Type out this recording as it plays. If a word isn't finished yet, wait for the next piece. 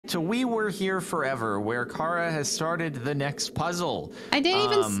to We Were Here Forever, where Kara has started the next puzzle. I didn't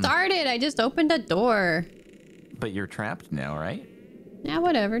even start it. I just opened a door. But you're trapped now, right? Yeah,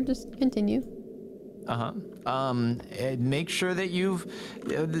 whatever. Just continue. Make sure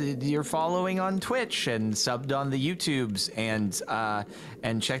that you're following on Twitch and subbed on the YouTubes, and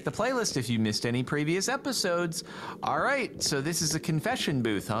check the playlist if you missed any previous episodes. All right, so this is a confession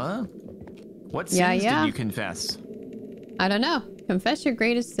booth, huh? What sins did you confess? I don't know. Confess your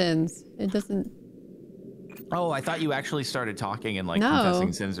greatest sins. It doesn't... Oh, I thought you actually started talking and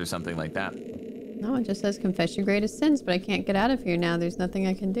confessing sins or something like that. No, it just says confess your greatest sins, but I can't get out of here now. There's nothing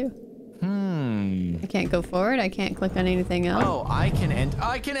I can do. I can't go forward. I can't click on anything else. Oh, I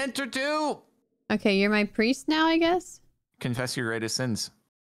can enter too. Okay, you're my priest now, I guess? Confess your greatest sins.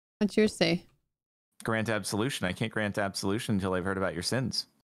 What's yours say? Grant absolution. I can't grant absolution until I've heard about your sins.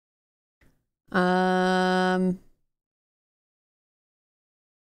 Let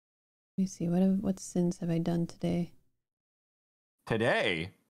me see. What sins have I done today? Today?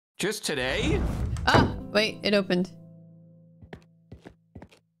 Just today? Oh, wait, it opened.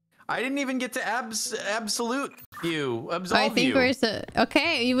 I didn't even get to absolve you. I think we're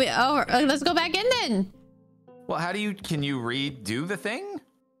okay. Let's go back in then. Well, can you redo the thing?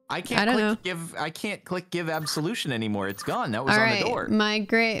 I can't click give absolution anymore. It's gone. That was on the door. My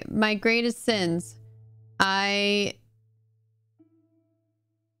greatest sins. I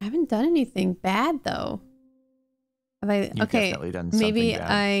haven't done anything bad though. Have I? You've definitely done something maybe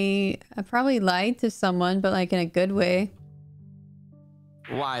bad. I probably lied to someone, but like in a good way.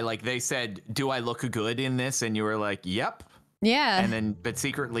 Why? Like they said, do I look good in this? And you were like, yep. Yeah. And then, but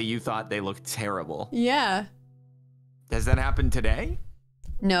secretly you thought they looked terrible. Yeah. Has that happened today?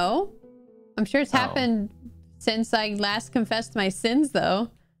 No. I'm sure it's happened since I last confessed my sins, though.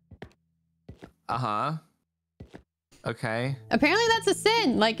 Uh-huh. Okay. Apparently that's a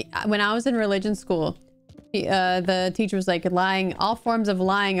sin. Like when I was in religion school, the teacher was like, all forms of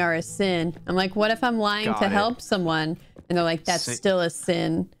lying are a sin. I'm like, what if I'm lying to help someone? And they're like, that's still a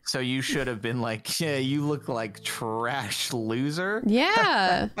sin. So you should have been like, yeah, you look like trash loser.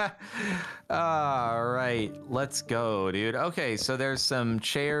 Yeah. All right, let's go, dude. Okay, so there's some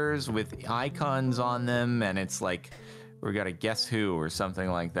chairs with icons on them, and it's like, we got to guess who or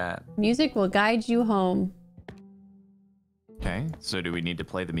something like that. Music will guide you home. Okay, so do we need to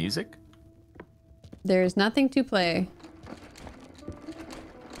play the music? There's nothing to play.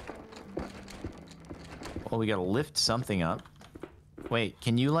 Well, we gotta lift something up. Wait,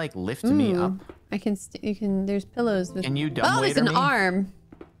 can you like lift me up? I can. You can. There's pillows. Can you dumbwaiter me? Oh, there's an arm.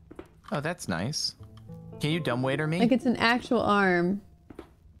 Oh, that's nice. Can you dumbwaiter me? Like it's an actual arm.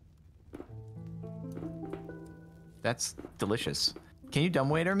 That's delicious. Can you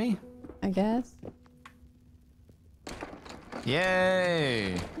dumbwaiter me? I guess.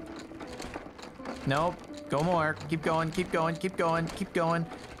 Yay! Nope. Go more. Keep going. Keep going. Keep going. Keep going.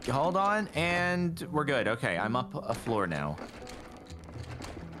 Hold on, and we're good. Okay, I'm up a floor now.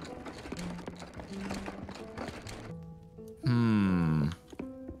 Trying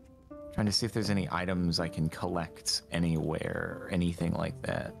to see if there's any items I can collect anywhere or anything like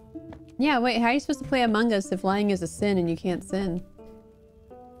that. Yeah, wait, how are you supposed to play Among Us if lying is a sin and you can't sin?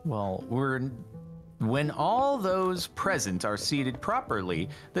 Well, when all those present are seated properly,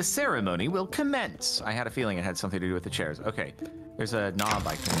 the ceremony will commence. I had a feeling it had something to do with the chairs. Okay, there's a knob a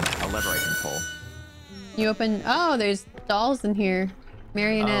lever I can pull. You open, oh, there's dolls in here.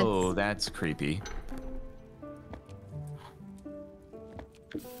 Marionettes. Oh, that's creepy.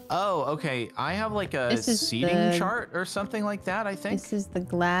 Oh, okay. I have like a seating chart or something like that, I think. This is the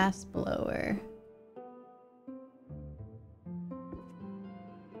glass blower.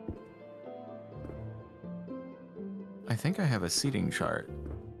 I think I have a seating chart.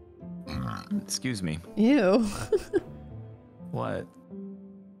 Excuse me. Ew. What?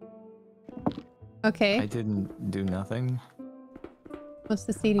 Okay. I didn't do nothing. What's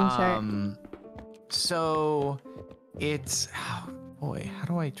the seating chart? So it's, oh boy, how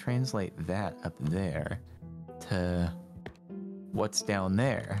do I translate that up there to what's down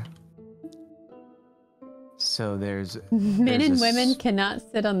there? So there's men and women cannot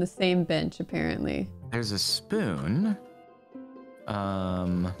sit on the same bench, apparently. There's a spoon.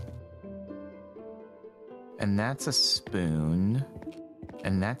 And that's a spoon.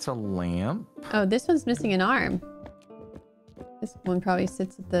 And that's a lamp. Oh, this one's missing an arm. This one probably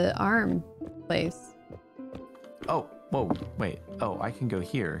sits at the arm place. Oh, whoa, wait. Oh, I can go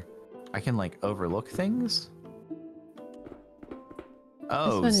here. I can like overlook things?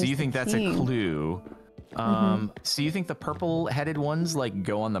 Oh, so you think that's a clue. So you think the purple headed ones like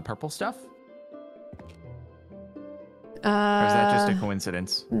go on the purple stuff? Or is that just a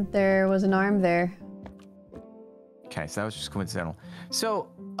coincidence? There was an arm there. Okay, so that was just coincidental. So,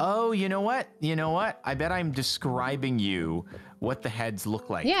 oh, you know what? You know what? I bet I'm describing you what the heads look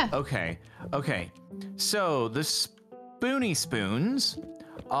like. Yeah. Okay. Okay. So the spoony spoons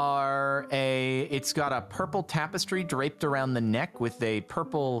are it's got a purple tapestry draped around the neck with a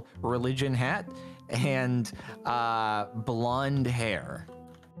purple religion hat and blonde hair.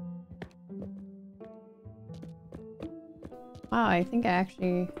 Wow, I think I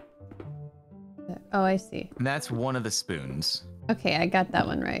actually... Oh, I see. And that's one of the spoons. Okay, I got that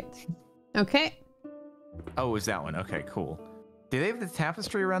one right. Okay. Oh, it was that one? Okay, cool. Do they have the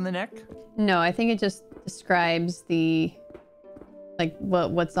tapestry around the neck? No, I think it just describes the... Like,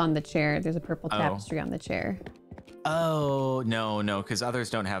 what's on the chair. There's a purple tapestry on the chair. Oh, no, because others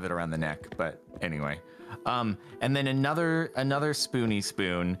don't have it around the neck, but anyway. And then another spoony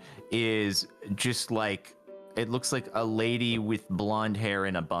spoon is just like, it looks like a lady with blonde hair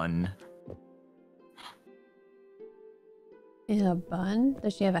in a bun. In a bun?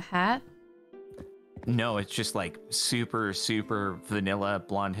 Does she have a hat? No, it's just like super, super vanilla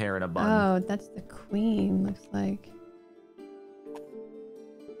blonde hair in a bun. Oh, that's the queen, looks like.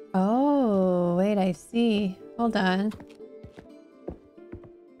 Oh, wait, I see. Hold on.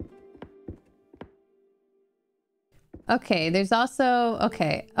 Okay, there's also...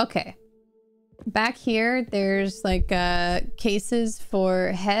 Okay. Back here, there's like cases for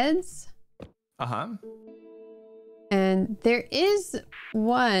heads. Uh-huh. And there is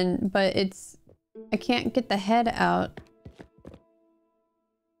one, but it's... I can't get the head out.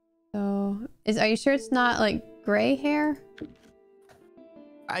 So... Are you sure it's not like gray hair?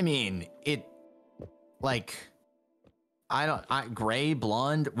 I mean, gray,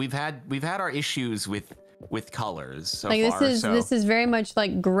 blonde. We've had our issues with colors so like far. This is very much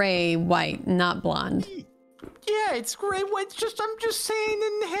like gray, white, not blonde. Yeah, it's gray, white. I'm just saying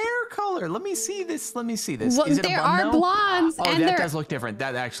in hair color. Let me see this. Well, Is it there a bun, are though? blondes, Oh, and that does look different.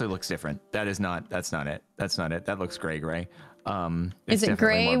 That actually looks different. That's not it. That looks gray. Is it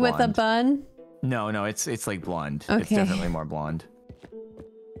gray with a bun? No, it's like blonde. Okay. It's definitely more blonde.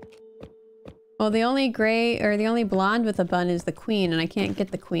 Well, the only gray or the only blonde with a bun is the queen, and I can't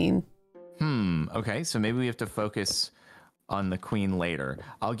get the queen. Okay, so maybe we have to focus on the queen later.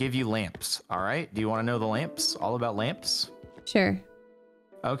 I'll give you lamps, all right? Do you want to know the lamps? All about lamps? Sure.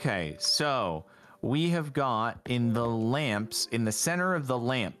 Okay, so we have got in the center of the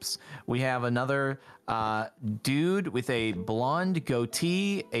lamps, we have another dude with a blonde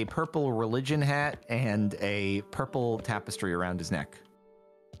goatee, a purple religion hat, and a purple tapestry around his neck.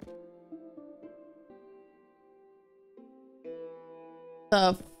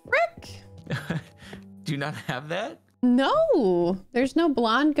 The frick? Do you not have that? No, there's no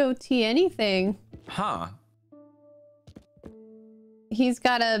blonde goatee like Huh. He's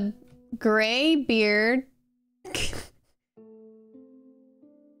got a gray beard.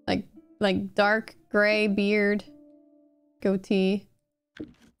 like dark gray beard. Goatee.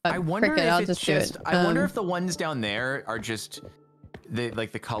 I wonder I'll if it's just do it. I wonder if the ones down there are just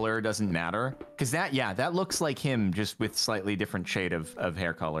the color doesn't matter, because that looks like him, just with slightly different shade of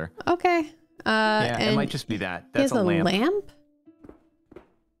hair color. Okay. Yeah, it might just be that. That's he has a lamp.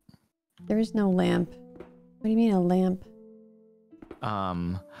 There is no lamp. What do you mean a lamp?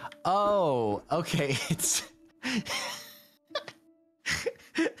 Oh, okay. It's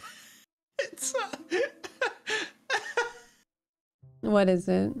it's What is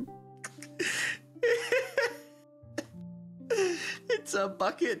it? It's a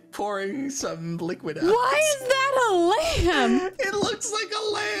bucket pouring some liquid out. Why is that a lamp? It looks like a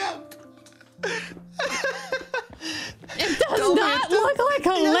lamp. It does not look like a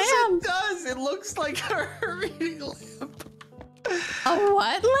lamp. It does. It looks like a reading lamp. A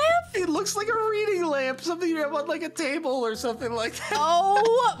what lamp? It looks like a reading lamp. Something you have on like a table or something like that.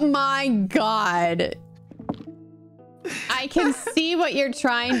 Oh my god. I can see what you're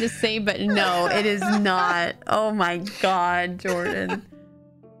trying to say, but no, it is not. Oh my god, Jordan.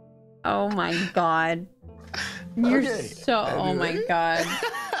 Oh my god. You're Okay. so... Oh my god.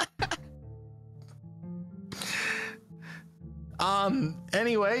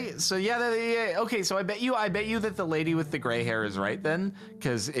 Anyway, so yeah, okay, so I bet you that the lady with the gray hair is right then,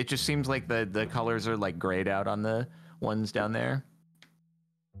 because it just seems like the colors are like grayed out on the ones down there.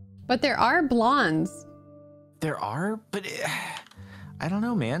 But there are blondes. There are, but I don't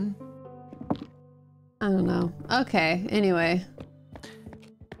know, man. I don't know. Okay, anyway.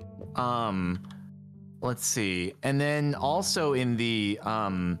 Let's see. And then also in the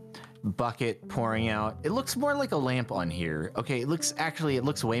bucket pouring out. It looks more like a lamp on here. Okay, it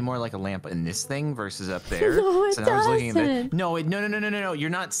looks way more like a lamp in this thing versus up there. No, it so I was looking at doesn't. No. You're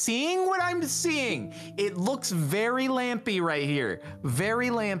not seeing what I'm seeing. It looks very lampy right here. Very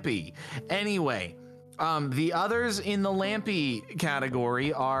lampy. Anyway, the others in the lampy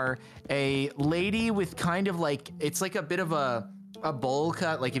category are a lady with kind of like, it's like a bit of a bowl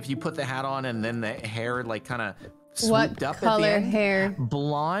cut, like if you put the hat on and then the hair like kind of swooped up color at the end. hair?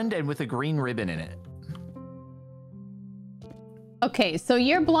 Blonde and with a green ribbon in it. Okay, so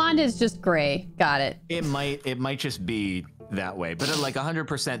your blonde is just gray. Got it. It might just be that way, but like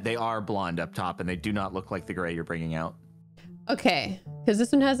 100% they are blonde up top and they do not look like the gray you're bringing out. Okay, because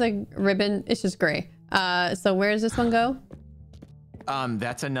this one has a ribbon. It's just gray. So where does this one go?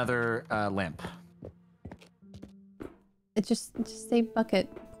 That's another lamp. It just say bucket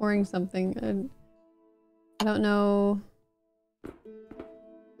pouring something. I don't know.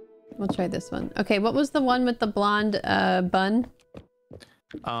 We'll try this one. Okay, what was the one with the blonde bun?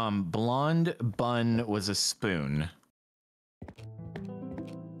 Blonde bun was a spoon.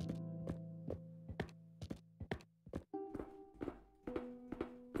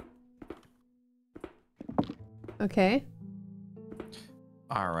 Okay.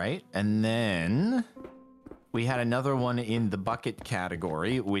 All right, and then we had another one in the bucket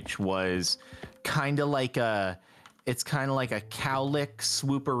category, which was kind of like a cowlick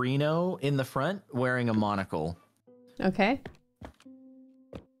swooperino in the front wearing a monocle. Okay.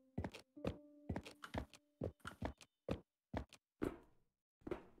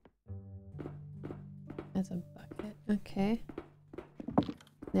 That's a bucket. Okay.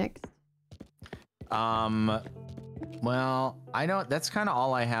 Next. Well, that's kind of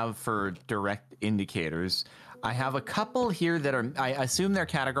all I have for direct indicators. I have a couple here that are, I assume they're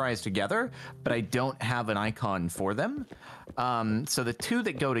categorized together, but I don't have an icon for them. So the two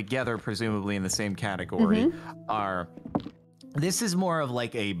that go together, presumably in the same category, are, this is more of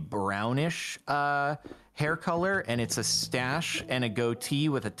like a brownish hair color, and it's a stash and a goatee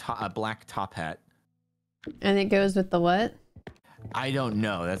with a black top hat. And it goes with the what? I don't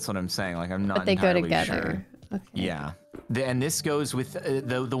know. That's what I'm saying. Like, I'm not But they go entirely together. sure. Okay. Yeah. And this goes with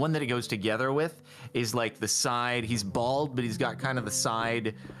the one that it goes together with is like the side. He's bald, but he's got kind of the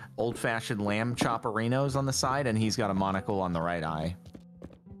side old-fashioned lamb chopperinos on the side, and he's got a monocle on the right eye.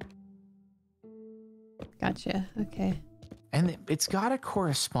 Gotcha. Okay. And it's got to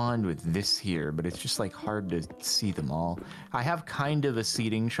correspond with this here, but it's just like hard to see them all. I have kind of a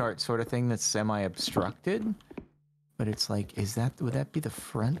seating chart sort of thing that's semi-obstructed, but it's like, would that be the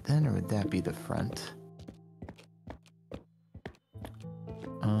front then, or would that be the front?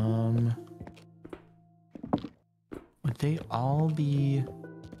 Would they all be?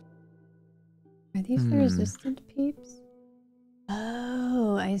 Are these the resistant peeps?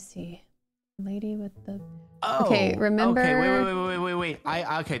 Oh, I see. Lady with the. Oh, okay, remember. Okay, wait.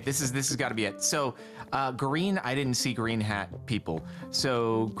 Okay, this has got to be it. So, green. I didn't see green hat people.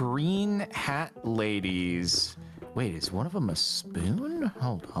 So, green hat ladies. Wait, is one of them a spoon?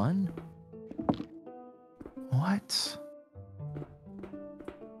 Hold on. What?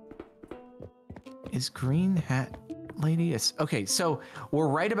 Is green hat lady? Okay, so we're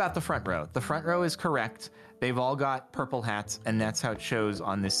right about the front row. The front row is correct. They've all got purple hats, and that's how it shows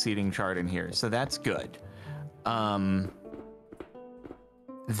on this seating chart in here. So that's good.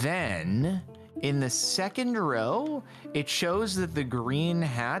 Then in the second row, it shows that the green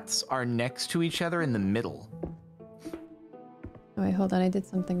hats are next to each other in the middle. Oh, wait, hold on. I did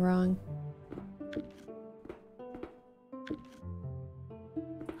something wrong.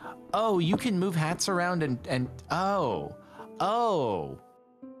 Oh, you can move hats around and oh.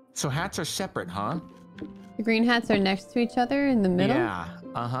 So hats are separate, huh? The green hats are next to each other in the middle? Yeah,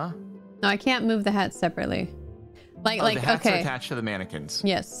 uh-huh. No, I can't move the hats separately. Like, the hats okay. are attached to the mannequins.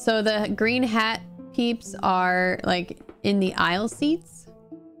 Yes, so the green hat peeps are like in the aisle seats?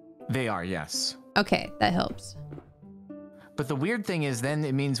 They are, yes. Okay, that helps. But the weird thing is then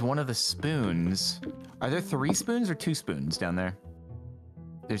it means one of the spoons. Are there 3 spoons or 2 spoons down there?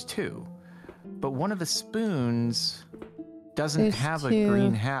 There's 2. But one of the spoons doesn't have a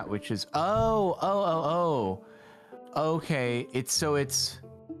green hat, which is okay.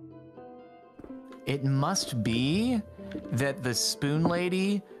 It must be that the spoon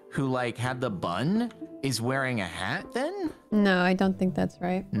lady who like had the bun is wearing a hat then? No, I don't think that's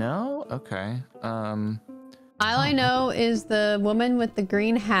right. No? Okay. All I know is the woman with the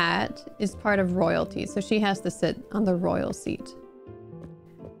green hat is part of royalty, so she has to sit on the royal seat.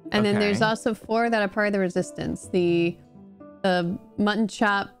 And then there's also 4 that are part of the resistance. The mutton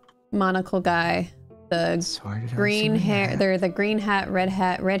chop monocle guy, the green hair, they're the green hat, red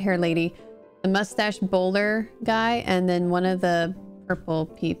hair lady, the mustache boulder guy, and then one of the purple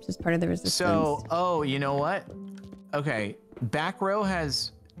peeps is part of the resistance. So, oh, you know what? Okay, back row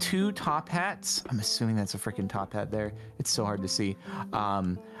has 2 top hats. I'm assuming that's a freaking top hat there. It's so hard to see.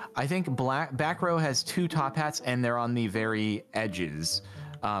 I think back row has 2 top hats, and they're on the very edges,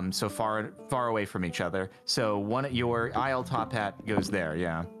 so far away from each other. So your aisle top hat goes there,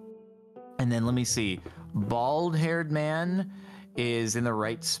 yeah. And then let me see. Bald-haired man is in the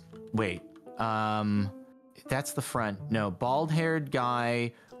right. Wait, that's the front. No, bald-haired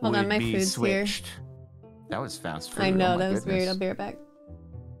guy Hold on, would my be food's switched. here. That was fast food. I know, oh that was weird. I'll be right back.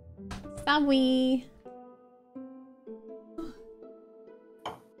 Sorry.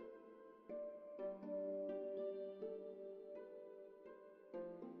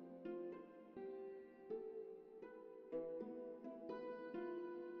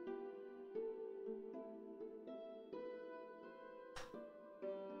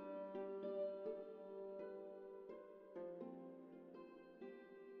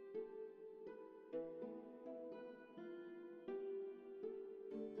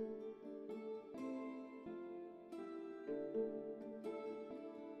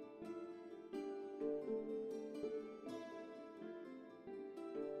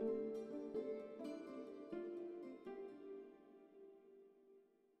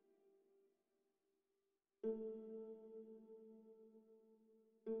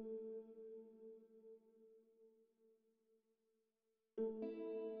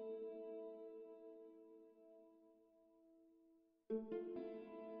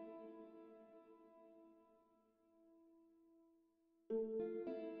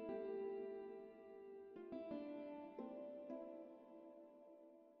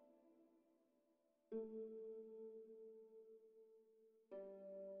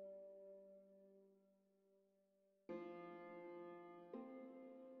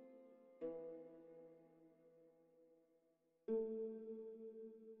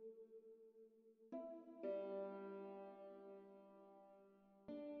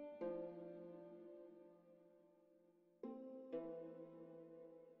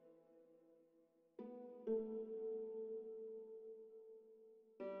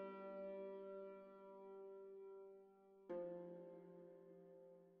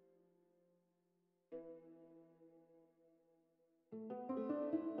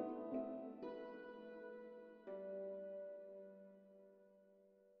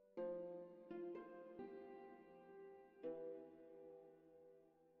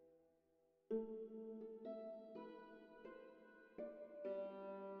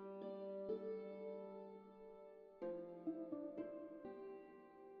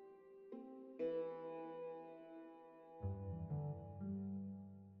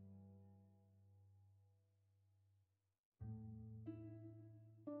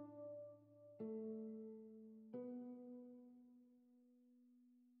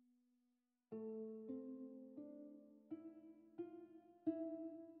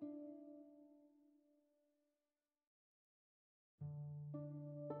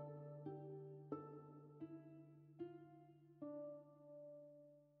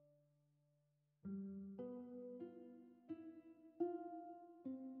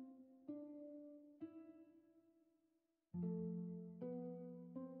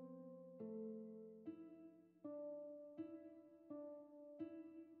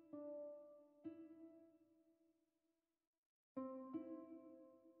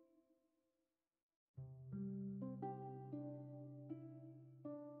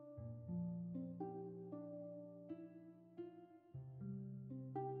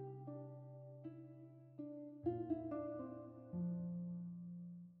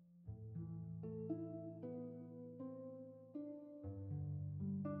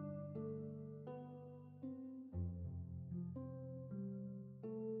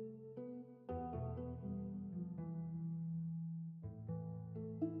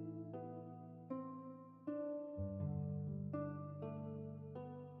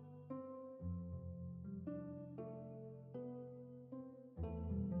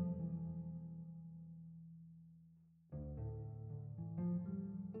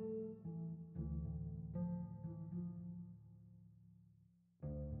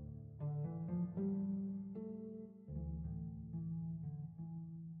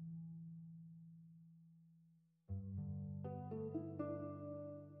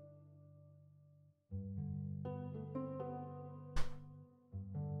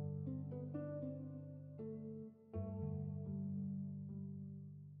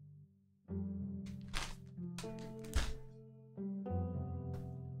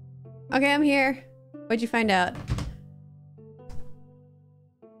 Okay, I'm here. What'd you find out?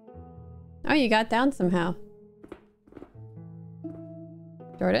 Oh, you got down somehow.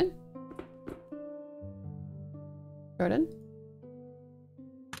 Jordan? Jordan?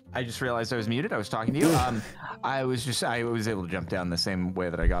 I just realized I was muted. I was talking to you. I was able to jump down the same way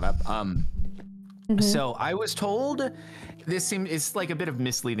that I got up. So I was told it's like a bit of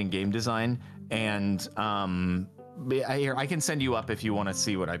misleading game design, and I can send you up if you want to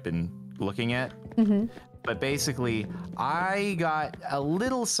see what I've been looking at. But basically, I got a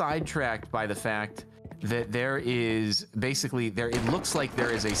little sidetracked by the fact that it looks like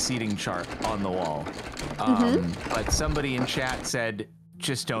there is a seating chart on the wall. But somebody in chat said,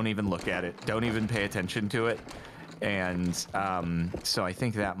 just don't even look at it. Don't even pay attention to it. And so I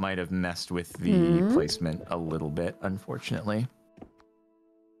think that might have messed with the placement a little bit, unfortunately.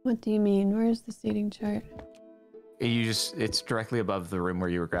 What do you mean? Where's the seating chart? It's directly above the room where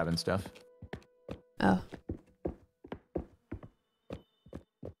you were grabbing stuff. Oh.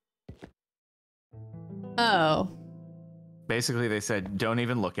 Oh. Basically, they said, don't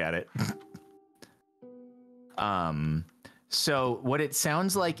even look at it. So what it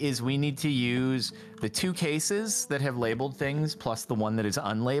sounds like is we need to use the 2 cases that have labeled things plus the one that is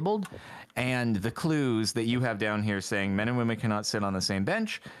unlabeled, and the clues that you have down here saying men and women cannot sit on the same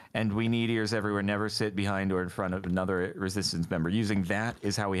bench, and we need ears everywhere, never sit behind or in front of another resistance member. Using that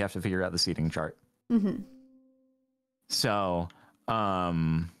is how we have to figure out the seating chart. So,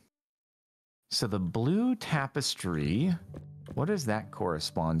 so the blue tapestry, what does that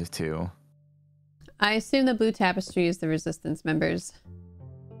correspond to? I assume the blue tapestry is the resistance members.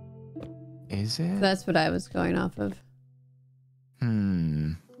 Is it? That's what I was going off of.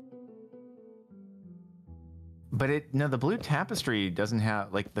 But the blue tapestry doesn't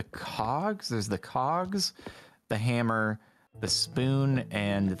have, like, the cogs. There's the cogs, the hammer, the spoon,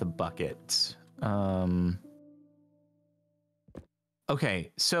 and the bucket.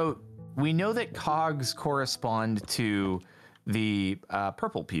 Okay, so we know that cogs correspond to the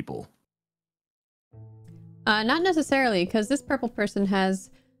purple people. Not necessarily, because this purple person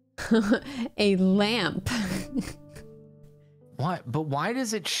has a lamp. What? But why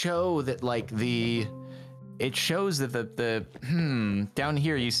does it show that, like, it shows that the down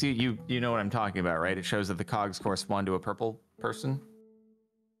here you see, you know what I'm talking about, right? It shows that the cogs correspond to a purple person.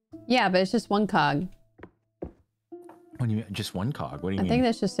 Yeah, but it's just one cog. What do you mean, just one cog? What do you mean? I think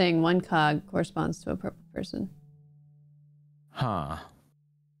that's just saying one cog corresponds to a purple person. Huh.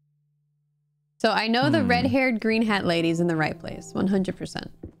 So I know the red-haired green hat lady's in the right place, 100%.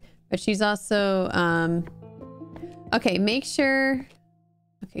 But she's also, okay, make sure,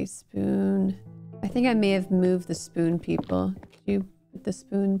 okay, spoon. I think I may have moved the spoon people. Could you put the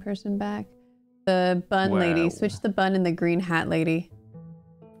spoon person back? The bun lady, switch the bun and the green hat lady.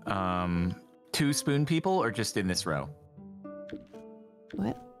 2 spoon people or just in this row?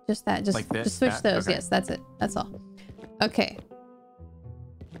 What? Just that, just, like this, just switch that? those, Okay. yes, that's it, that's all. Okay.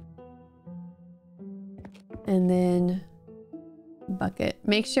 And then bucket.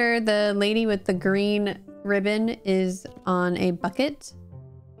 Make sure the lady with the green ribbon is on a bucket.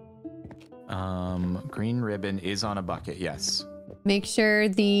 Green ribbon is on a bucket, yes. Make sure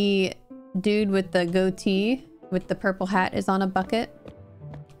the dude with the goatee with the purple hat is on a bucket.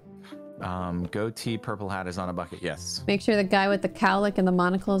 Goatee, purple hat is on a bucket, yes. Make sure the guy with the cowlick and the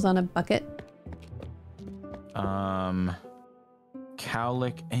monocle is on a bucket.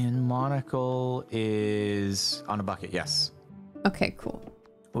 Cowlick and monocle is on a bucket, yes. Okay, cool.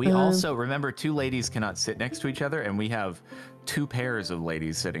 We also, remember, 2 ladies cannot sit next to each other, and we have 2 pairs of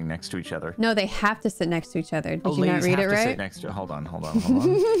ladies sitting next to each other. No, they have to sit next to each other. Did you not read it right? Sit next to, hold on.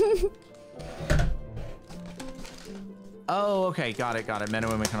 Oh, okay, got it. Men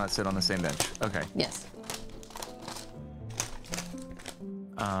and women cannot sit on the same bench. Okay. Yes.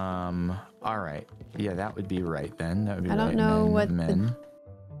 All right. Yeah, that would be right then. That would be right. I don't know men, what men.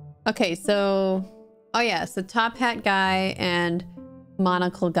 Okay, so... Oh yeah, so top hat guy and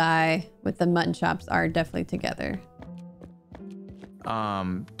monocle guy with the mutton chops are definitely together.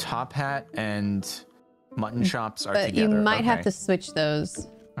 Top hat and mutton chops are but together. You might have to switch those.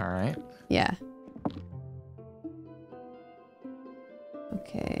 All right. Yeah.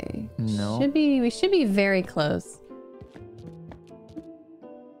 Okay. No. We should be very close.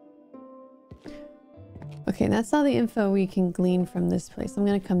 Okay, that's all the info we can glean from this place. I'm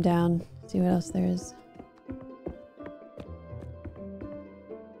gonna come down, see what else there is.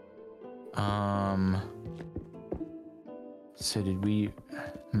 So did we...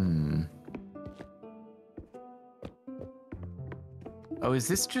 Oh, is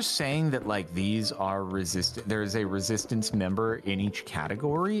this just saying that, like, these are resistant? There is a resistance member in each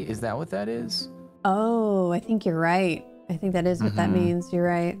category? Is that what that is? Oh, I think you're right. I think that is what that means. You're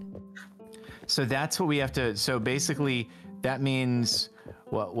right. So that's what we have to. So basically, that means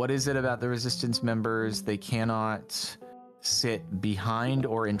what is it about the resistance members? They cannot sit behind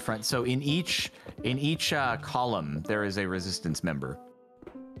or in front. So in each column, there is a resistance member.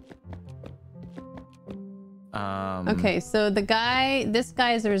 Okay, so this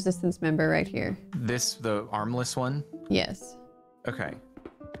guy is a resistance member right here. The armless one? Yes. Okay.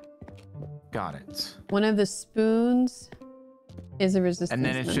 Got it. One of the spoons is a resistance member.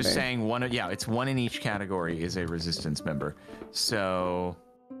 And then it's just saying it's one in each category is a resistance member. So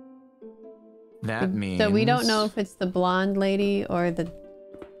that means... So we don't know if it's the blonde lady or the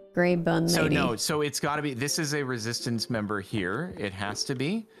gray bun lady. So it's got to be, this is a resistance member here. It has to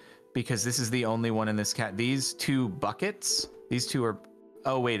be, because this is the only one in this these two buckets, these two are,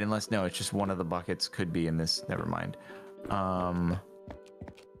 oh wait, it's just one of the buckets could be in this, never mind.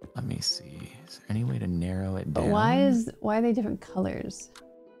 Let me see. Is there any way to narrow it down? But why are they different colors?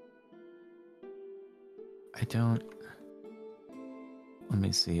 I don't... Let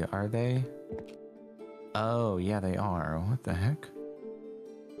me see. Are they? Oh, yeah, they are. What the heck?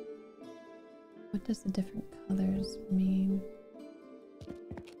 What does the different colors mean?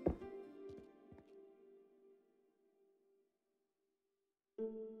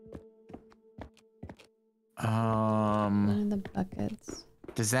 One of the buckets.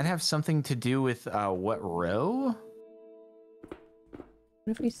 Does that have something to do with what row? What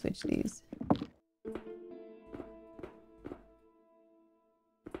if we switch these?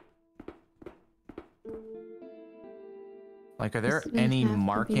 Like, are there any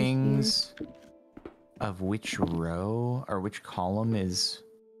markings of which row or which column is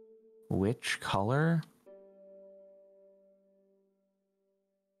which color?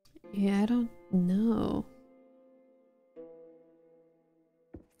 Yeah, I don't know.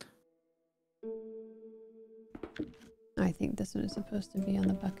 I think this one is supposed to be on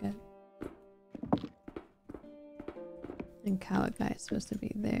the bucket. And Coward Guy is supposed to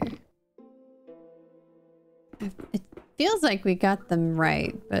be there. It feels like we got them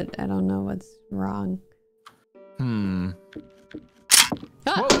right, but I don't know what's wrong. Ah!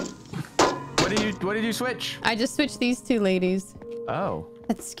 Whoa! What did you switch? I just switched these two ladies. Oh.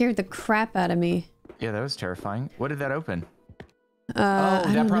 That scared the crap out of me. Yeah, that was terrifying. What did that open?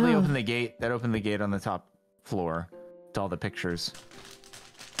 That probably opened the gate. That opened the gate on the top floor to all the pictures.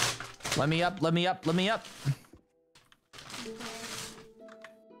 Let me up, let me up, let me up.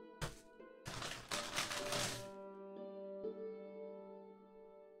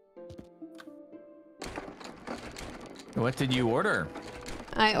 What did you order?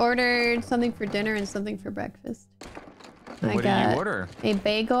 I ordered something for dinner and something for breakfast. What did you order? A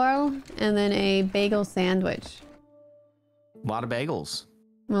bagel and then a bagel sandwich. A lot of bagels.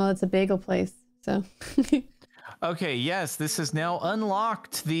 Well, it's a bagel place, so. Okay, yes, this has now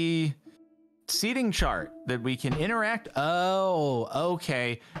unlocked the seating chart that we can interact. Oh,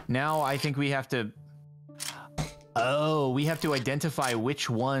 okay. Now I think we have to... Oh, we have to identify which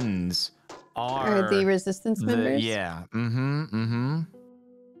ones are the resistance members? Yeah.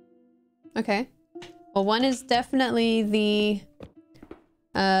 Okay. Well, one is definitely the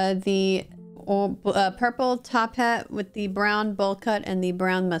purple top hat with the brown bowl cut and the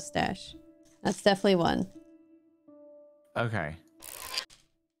brown mustache. That's definitely one. Okay.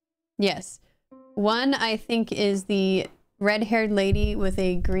 Yes. One, I think, is the red-haired lady with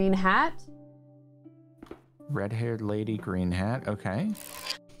a green hat. Red-haired lady, green hat. Okay.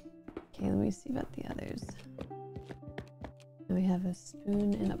 Okay, let me see about the others. And we have a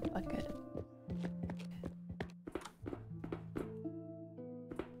spoon and a bucket.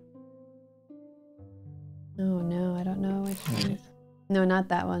 Oh no, I don't know which one. No, not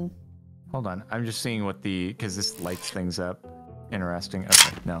that one. Hold on, I'm just seeing what because this lights things up. Interesting.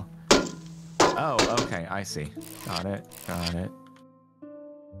 Okay, no. Oh, okay, I see. Got it, got it.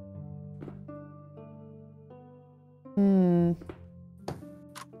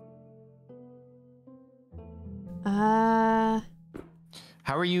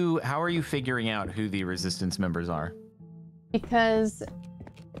 How are you figuring out who the resistance members are? Because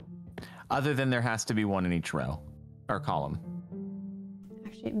other than there has to be one in each row or column.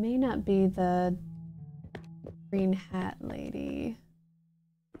 Actually, it may not be the green hat lady.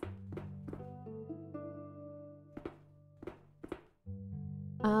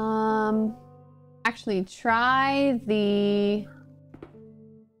 Actually, try the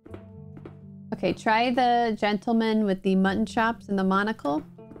gentleman with the mutton chops and the monocle.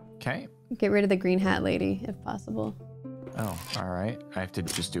 Okay. Get rid of the green hat lady, if possible. Oh, all right. I have to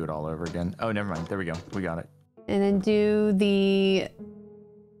just do it all over again. Oh, never mind. There we go. We got it. And then do the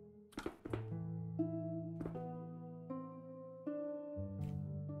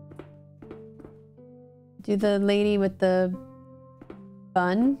Do the lady with the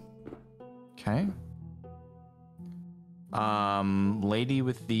bun. Okay. Lady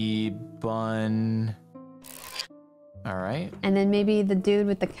with the bun. All right. And then maybe the dude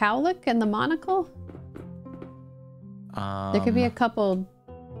with the cowlick and the monocle. There could be a couple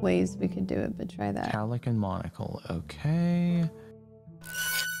ways we could do it, but try that. Cowlick and monocle. Okay.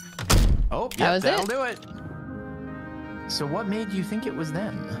 Oh, yeah, that'll do it. So what made you think it was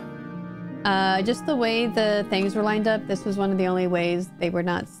them? Just the way the things were lined up. This was one of the only ways they were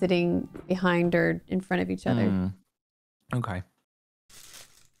not sitting behind or in front of each other. Okay.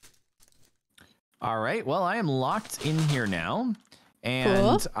 All right. Well, I am locked in here now. And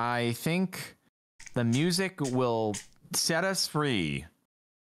cool. I think the music will set us free.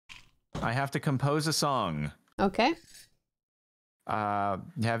 I have to compose a song. Okay.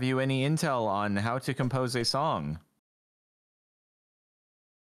 Have you any intel on how to compose a song?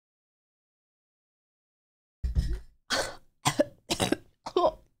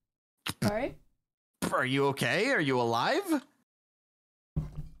 Sorry? Are you okay? Are you alive?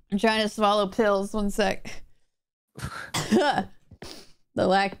 I'm trying to swallow pills. 1 sec. The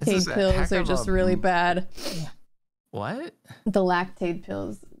lactate pills are just really bad. What? The lactate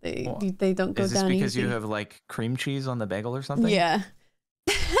pills. They don't go down easy. Is this because you have like cream cheese on the bagel or something? Yeah.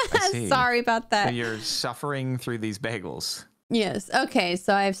 Sorry about that. So you're suffering through these bagels. Yes. Okay.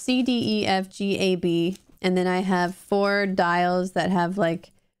 So I have C, D, E, F, G, A, B. And then I have 4 dials that have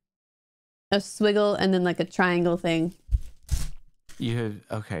like a swiggle and then like a triangle thing. You have,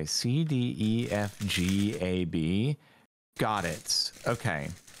 okay, C, D, E, F, G, A, B. Got it. Okay.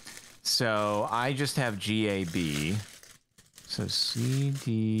 So I just have G, A, B. So C,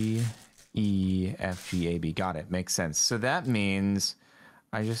 D, E, F, G, A, B. Got it. Makes sense. So that means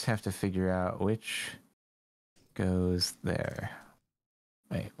I just have to figure out which goes there.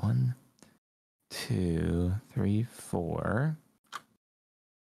 Wait, 1, 2, 3, 4.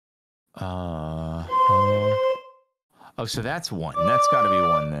 Oh, so that's 1. That's got to be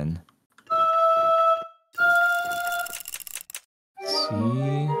 1 then.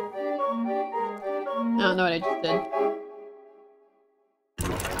 See? I don't know what I just did.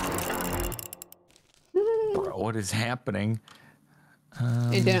 Bro, what is happening?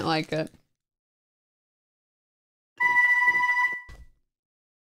 He didn't like it.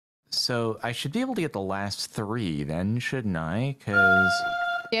 So I should be able to get the last 3 then, shouldn't I? Because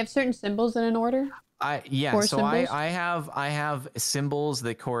do you have certain symbols in an order? Yeah. So I have symbols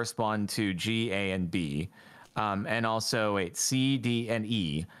that correspond to G, A, and B, and also wait, C, D, and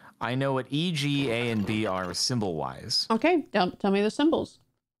E. I know what E, G, A, and B are symbol wise. Okay, tell me the symbols.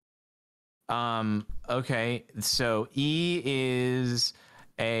 Okay. So E is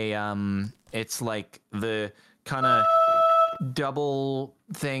a it's like the kind of double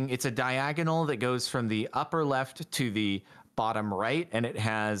thing. It's a diagonal that goes from the upper left to the bottom right, and it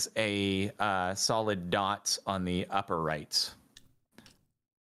has a solid dot on the upper right.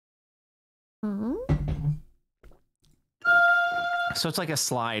 So it's like a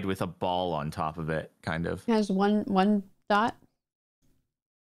slide with a ball on top of it, kind of. It has one dot?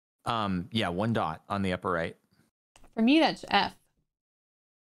 Yeah, 1 dot on the upper right. For me, that's F.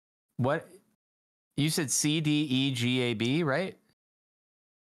 What? You said C, D, E, G, A, B, right?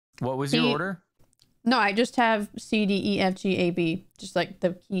 What was your order? No, I just have C, D, E, F, G, A, B, just like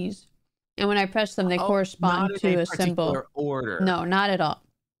the keys. And when I press them, they correspond to a symbol. Order. No, not at all.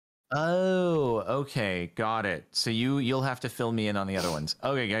 Oh, okay, got it. So you'll have to fill me in on the other ones.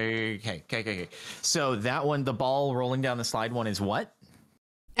 Okay. So that one, the ball rolling down the slide one, is what?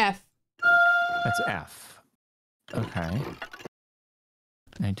 F. That's F. Okay.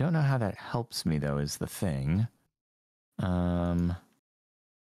 I don't know how that helps me though, is the thing. And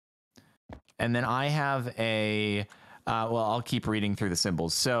then I have a, well, I'll keep reading through the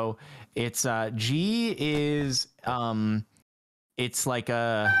symbols. So it's, G is, it's like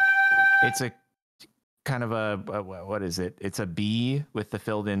it's a kind of a, what is it? It's a B with the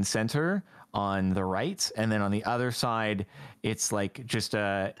filled in center on the right. And then on the other side, it's like just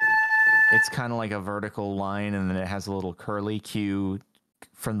it's kind of like a vertical line. And then it has a little curly Q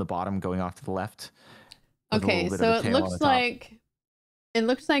from the bottom going off to the left. Okay, so it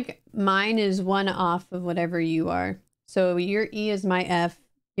looks like mine is 1 off of whatever you are. So your E is my F,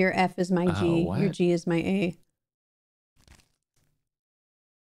 your F is my G, your G is my A.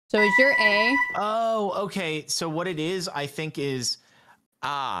 So is your A? Oh, okay. So what it is, I think is,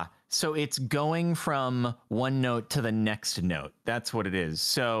 so it's going from one note to the next note. That's what it is.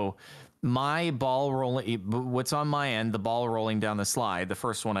 So my ball rolling, what's on my end, the ball rolling down the slide, the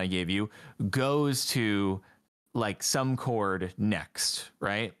first one I gave you, goes to like some chord next,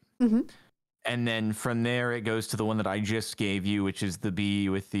 right? Mm-hmm. And then from there, it goes to the one that I just gave you, which is the B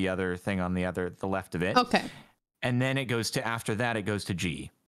with the other thing on the left of it. Okay. And then it goes to, after that, it goes to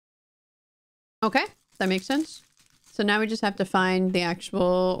G. Okay, that makes sense. So now we just have to find the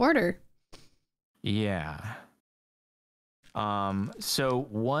actual order. Yeah. So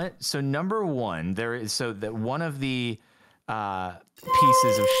number one, there is, so that one of the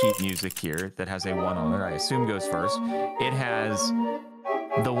pieces of sheet music here that has a 1 on it, I assume goes first. It has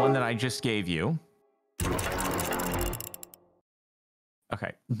the one that I just gave you.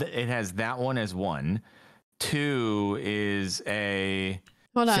 Okay, it has that one as 1. 2 is a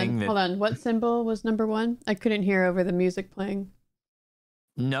hold on. What symbol was number 1? I couldn't hear over the music playing.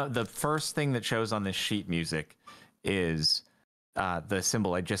 No, the first thing that shows on this sheet music is the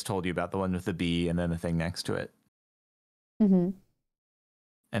symbol I just told you about, the one with the B and then the thing next to it. Mm-hmm.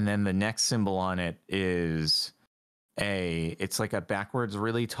 And then the next symbol on it is it's like a backwards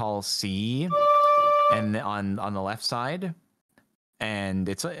really tall C, and on the left side. And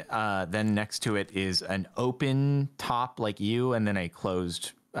it's then next to it is an open top like U, and then a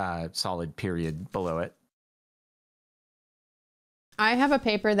closed solid period below it. I have a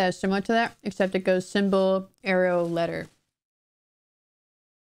paper that is similar to that, except it goes symbol, arrow, letter.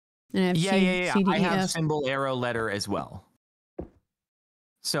 And I have Yeah. C, D, I E, have F. symbol, arrow, letter as well.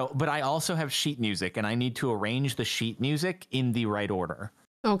 So, but I also have sheet music, and I need to arrange the sheet music in the right order.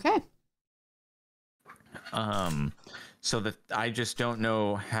 Okay. So that I just don't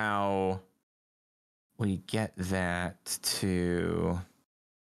know how we get that to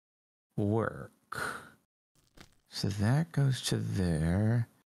work. So that goes to there,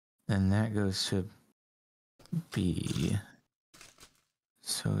 and that goes to B.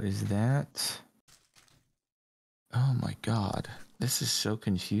 So is that... Oh my god, this is so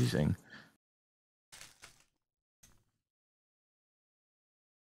confusing.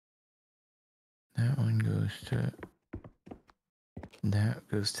 That one goes to... That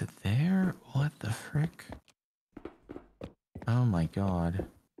goes to there? What the frick? Oh my god.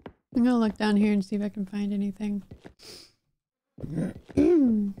 I'm gonna look down here and see if I can find anything.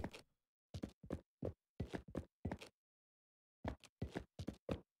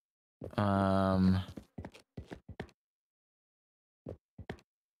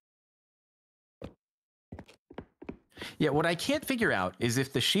 Yeah, what I can't figure out is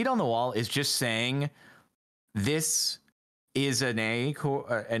if the sheet on the wall is just saying this is an A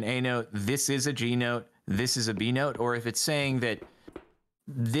note, this is a G note, this is a B note, or if it's saying that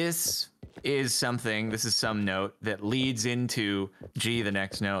this is something, this is some note that leads into G, the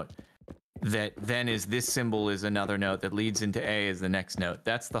next note, that then is this symbol is another note that leads into A as the next note.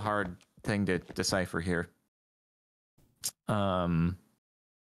 That's the hard thing to decipher here.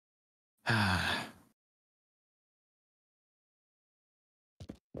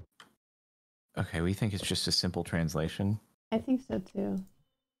 Okay, we think it's just a simple translation. I think so too.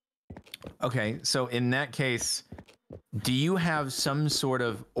 Okay, so in that case, do you have some sort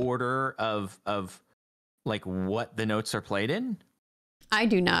of order of like what the notes are played in? I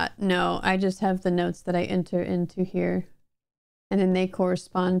do not. No, I just have the notes that I enter into here, and then they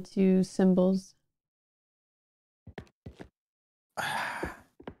correspond to symbols. I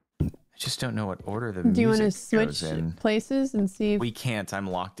just don't know what order the Do you want to music switch goes in. places and see if... We can't. I'm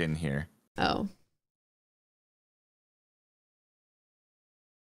locked in here. Oh.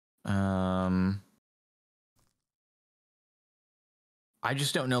 I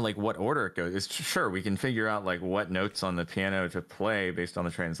just don't know like what order it goes. Sure, we can figure out like what notes on the piano to play based on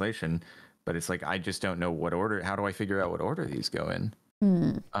the translation, but it's like I just don't know what order. How do I figure out what order these go in?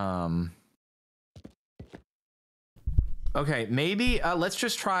 Okay, maybe let's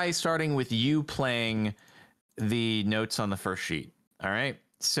just try starting with you playing the notes on the first sheet. All right.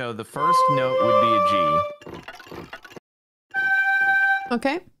 So the first note would be a G.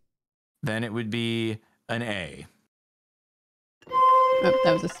 Okay. Then it would be an A. Oh,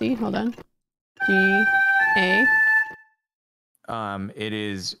 that was a C. Hold on. G, A. It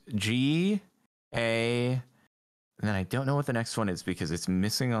is G, A, and then I don't know what the next one is because it's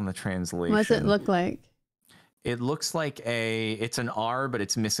missing on the translation. What does it look like? It looks like it's an R, but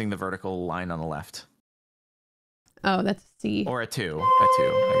it's missing the vertical line on the left. Oh, that's a C. Or a 2,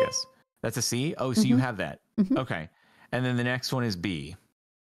 I guess. That's a C? Oh, so you have that. Okay. And then the next one is B.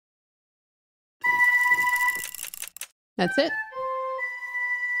 That's it?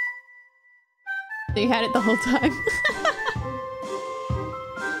 So you had it the whole time?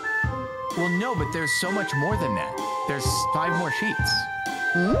 Well, no, but there's so much more than that. There's 5 more sheets.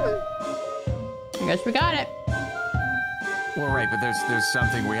 I guess we got it. Well, right, but there's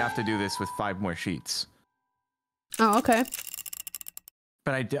something. We have to do this with 5 more sheets. Oh, okay.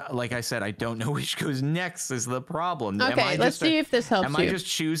 But like I said, I don't know which goes next is the problem. Okay, let's see if this helps you. Am I just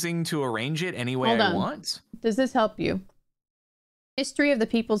choosing to arrange it any way I want? Does this help you? History of the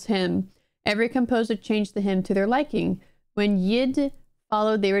People's Hymn. Every composer changed the hymn to their liking. When Yid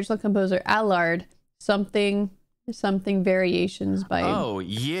followed the original composer Allard, something variations by... Oh,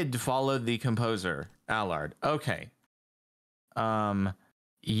 Yid followed the composer Allard. Okay.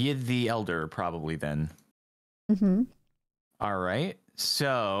 Yid the Elder, probably then. Mm-hmm. All right.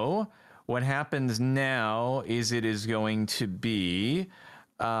 So what happens now is it is going to be,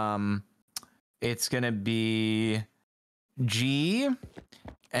 it's going to be G,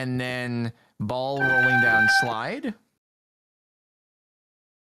 and then ball rolling down slide.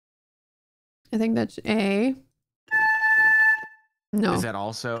 I think that's A. No. Is that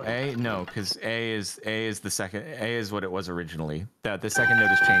also A? No, because A is the second. A is what it was originally. The second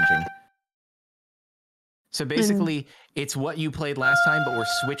note is changing. So basically, it's what you played last time, but we're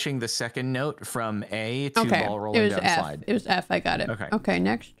switching the second note from A to ball rolling down slide. It was F. I got it. Okay. Okay,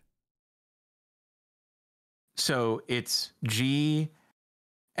 next. So it's G,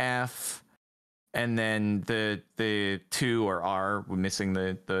 F, and then the 2 or R. We're missing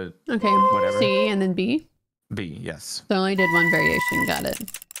the whatever. C and then B. B, yes. So I only did one variation. Got it.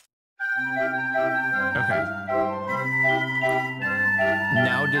 Okay.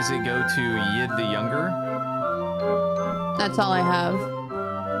 Now does it go to Yid the Younger? That's all I have.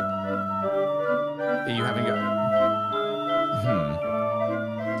 You haven't got...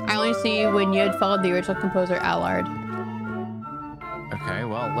 I only see when Yid followed the original composer Allard. Okay,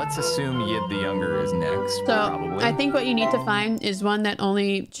 well, let's assume Yid the Younger is next, So probably. I think what you need to find is one that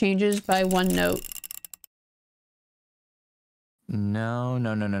only changes by one note. No.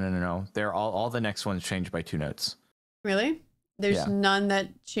 They're all the next ones change by 2 notes. Really? There's none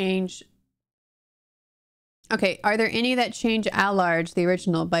that change... Okay, are there any that change Allard, the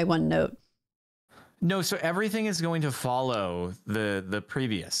original, by one note? No, so everything is going to follow the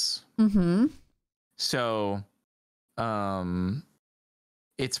previous. Mm-hmm. So,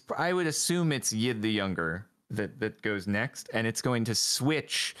 it's I would assume it's Yid the Younger that goes next, and it's going to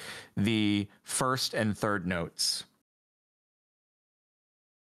switch the first and third notes.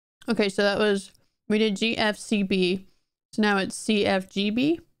 Okay, so that was... We did G, F, C, B. So now it's C, F, G,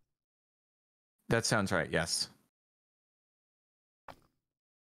 B? That sounds right, yes.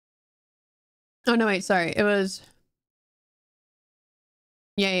 Oh, no, wait, sorry. It was...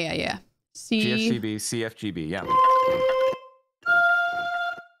 Yeah. C... GFGB, CFGB, yeah.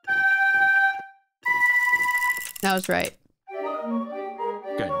 That was right.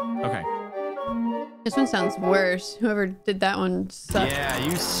 Good, okay. This one sounds worse. Whoever did that one sucked. Yeah,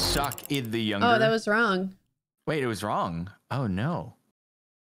 you suck, Id the Younger. Oh, that was wrong. Wait, it was wrong. Oh, no.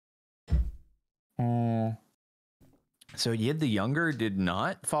 So Yid the Younger did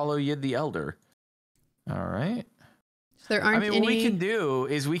not follow Yid the Elder. All right. So there aren't any... what we can do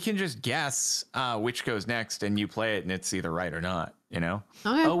is we can just guess which goes next, and you play it, and it's either right or not, you know?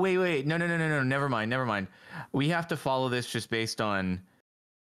 Okay. Oh, wait. No. Never mind. We have to follow this just based on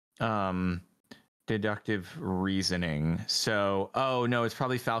deductive reasoning. So, oh, no, it's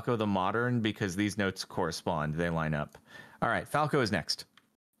probably Falco the Modern because these notes correspond. They line up. All right, Falco is next.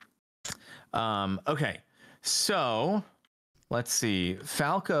 Okay, so let's see.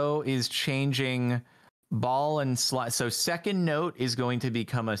 Falco is changing ball and slide. So second note is going to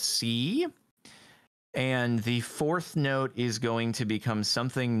become a C, and the fourth note is going to become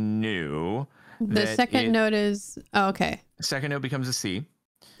something new. The second note is... Oh, okay. Second note becomes a C.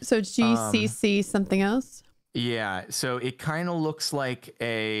 So G, C, C, something else? Yeah, so it kind of looks like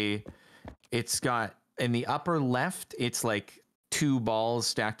it's got, in the upper left, it's like 2 balls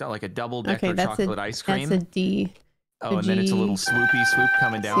stacked up, like a double-decker chocolate ice cream. That's a D. Oh, and then it's a little swoopy swoop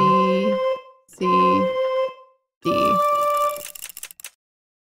coming down. C, D.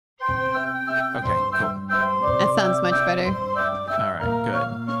 Okay, cool. That sounds much better. All right,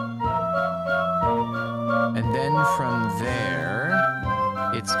 good. And then from there,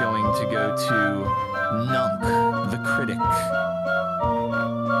 it's going to go to Nunk, the critic.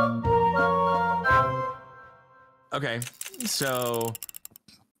 Okay, so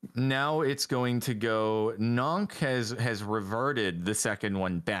now it's going to go... Nunk has reverted the second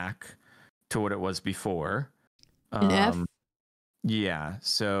one back to what it was before. An F? Yeah,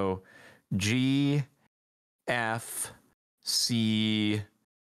 so G, F, C,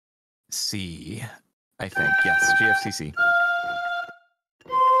 C, I think. Yes, G, F, C, C.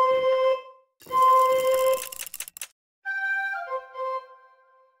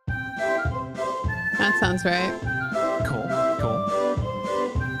 That sounds right. Cool.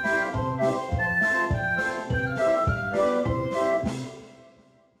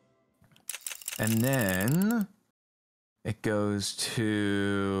 And then it goes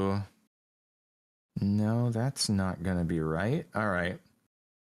to... No, that's not going to be right. All right.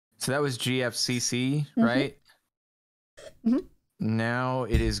 So that was GFCC, right? Mm-hmm. Now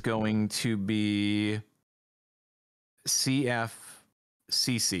it is going to be CFCC.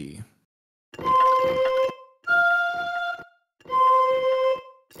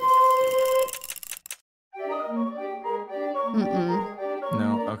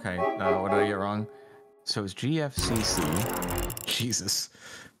 No, okay. What did I get wrong? So it's GFCC. Jesus.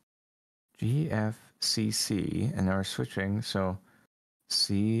 GFCC, and now we're switching. So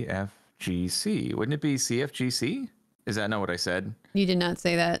CFGC. Wouldn't it be CFGC? Is that not what I said? You did not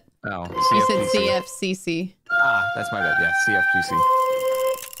say that. Oh, You said CFGC. CFCC. Ah, that's my bad. Yeah, CFGC.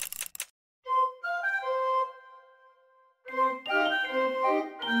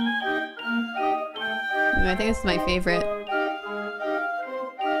 I think this is my favorite.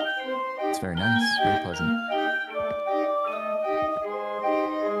 It's very nice, very pleasant.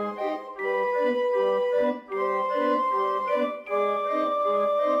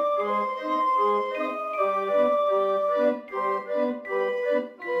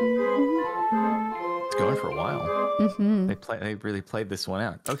 It's going for a while. They really played this one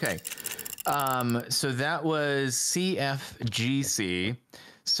out. Okay. So that was CFGC.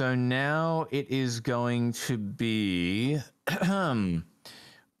 So now it is going to be,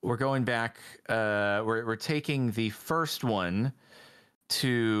 we're going back, we're taking the first one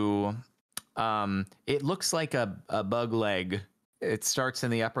to, it looks like a bug leg. It starts in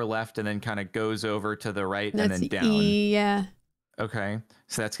the upper left and then kind of goes over to the right and then down. Yeah. Okay.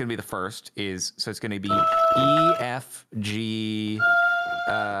 So that's going to be the first so it's going to be EFG,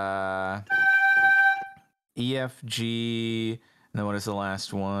 EFG, and then what is the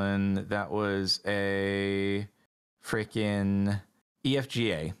last one? That was a freaking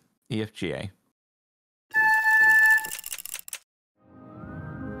EFGA. EFGA.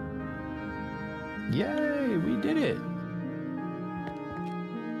 Yay, we did it.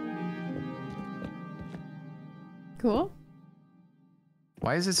 Cool.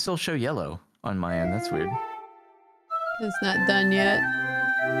 Why does it still show yellow on my end? That's weird. It's not done yet.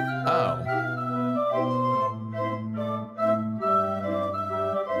 Oh.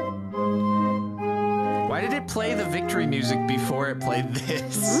 Why did it play the victory music before it played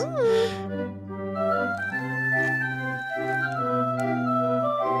this?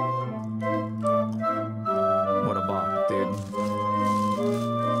 What a bop, dude.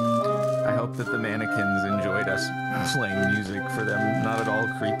 I hope that the mannequins enjoyed us playing music for them. Not at all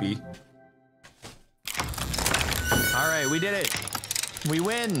creepy. All right, we did it. We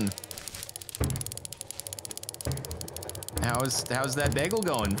win. How's that bagel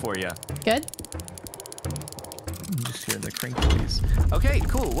going for you? Good. I'm just hearing the crinklies. Okay,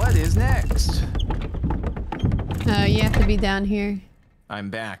 cool. What is next? You have to be down here. I'm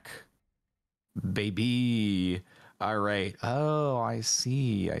back. Baby. All right. Oh, I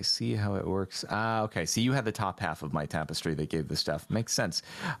see. I see how it works. Okay. So you had the top half of my tapestry that gave the stuff. Makes sense.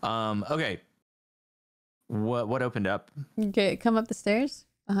 Okay. What opened up? Okay, come up the stairs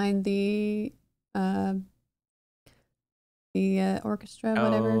behind the orchestra,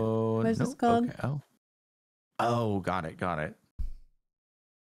 whatever. What is this called? Okay. Oh, got it.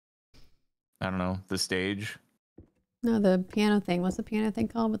 I don't know. The stage? No, the piano thing. What's the piano thing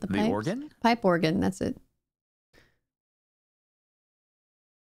called with the pipes? The organ? Pipe organ, that's it.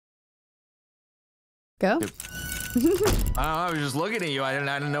 Go. I was just looking at you. I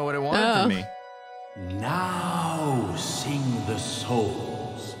didn't know what it wanted from me. Now sing the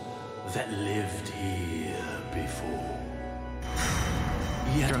souls that lived here before.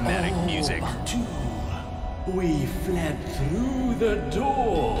 Yet Dramatic music. Too, we fled through the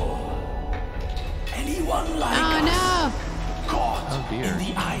door. Anyone like us caught in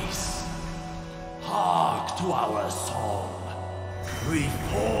the ice. Hark to our song. We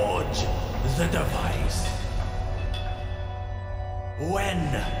forge the device.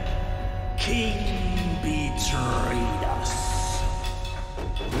 When King betrayed us,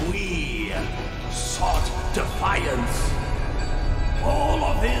 we sought defiance. All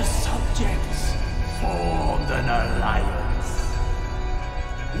of his subjects formed an alliance.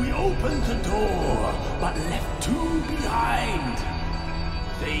 We opened the door, but left two behind.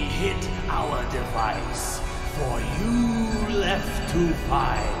 They hid our device, for you left to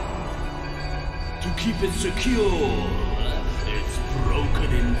find. To keep it secure, it's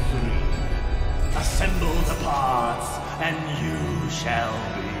broken in three. Assemble the parts, and you shall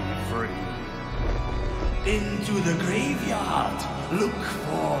be free. Into the graveyard, look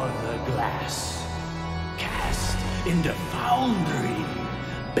for the glass. Cast in the foundry,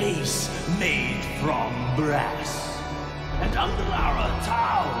 base made from brass. And under our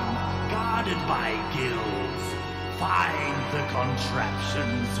town, guarded by guilds, find the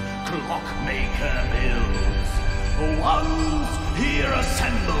contraptions Clockmaker builds. Once here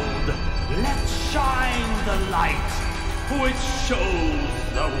assembled, let's shine the light, which shows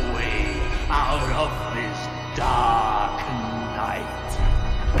the way out of this dark night.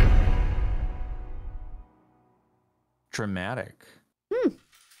 Dramatic.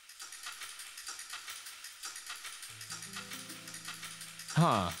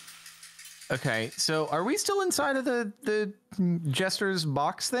 Huh. Okay, so are we still inside of the Jester's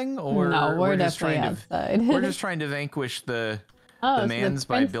box thing, or no, we're just definitely trying outside. we're just trying to vanquish the so mans the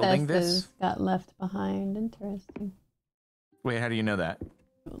by building this? princesses got left behind. Interesting. Wait, how do you know that?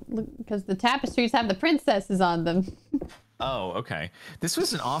 Because the tapestries have the princesses on them. Oh, okay. This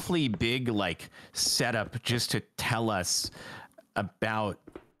was an awfully big like setup just to tell us about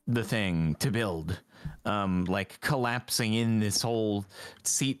the thing to build. Like collapsing in this whole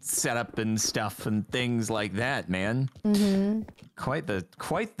seat setup and stuff and things like that, man. Mm-hmm. Quite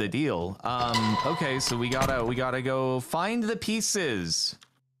the deal. Okay, so we gotta go find the pieces.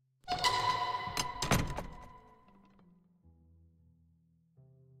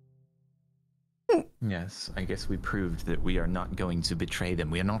 Yes, I guess we proved that we are not going to betray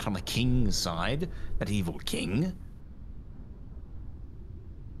them. We are not on the king's side, that evil king.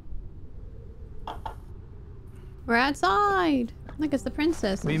 We're outside. Look, it's the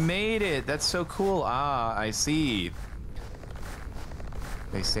princesses. We made it. That's so cool. Ah, I see.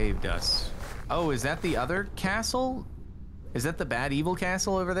 They saved us. Oh, is that the other castle? Is that the bad evil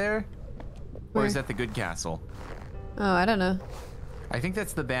castle over there? Or is that the good castle? Oh, I don't know. I think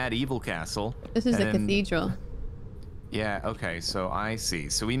that's the bad evil castle. This is the cathedral. Yeah, okay, so I see.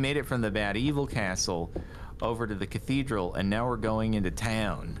 So we made it from the bad evil castle over to the cathedral, and now we're going into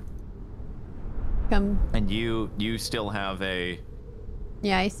town. Come. And you still have a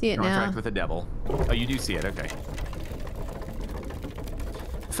Yeah, I see it contract now. with the devil. Oh, you do see it, okay.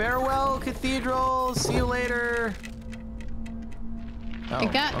 Farewell, cathedral. See you later. Oh,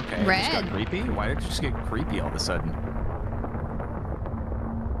 It got okay. red. It just got creepy? Why did it just get creepy all of a sudden?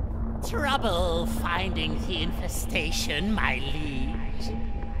 Trouble finding the infestation, my liege.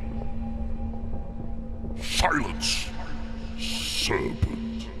 Silence,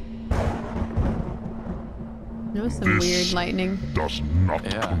 serpent. That was some weird lightning. Does not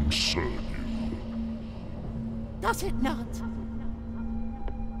concern you. Does it not?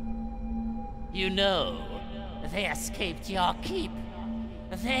 You know, they escaped your keep.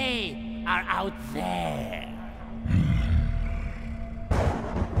 They are out there.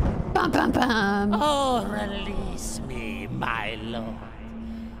 Bum, bum, bum. Oh, release me, my lord.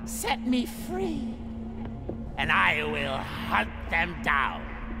 Set me free, and I will hunt them down.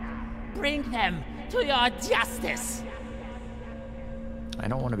 Bring them to your justice. I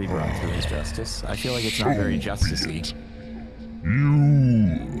don't want to be brought to his justice. I feel like it's not very justice-y.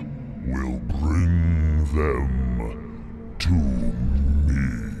 You will bring them to me.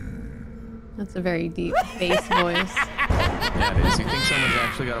 That's a very deep bass voice. Yeah, it is. You think someone's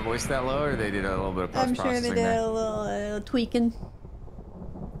actually got a voice that low, or they did a little bit of I'm post-processing sure they did there? a little tweaking.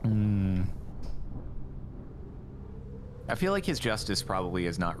 I feel like his justice probably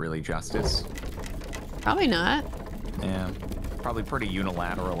is not really justice. Probably not. Yeah, probably pretty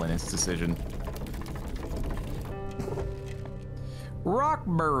unilateral in his decision.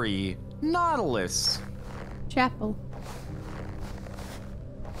 Rockbury, Nautilus. Chapel.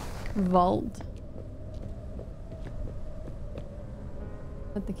 Vault.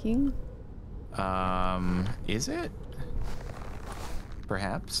 Is that the king? Is it?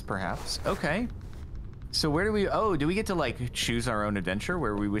 Perhaps. Okay. So where do we, oh, do we get to like choose our own adventure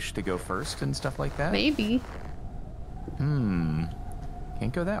where we wish to go first and stuff like that? Maybe.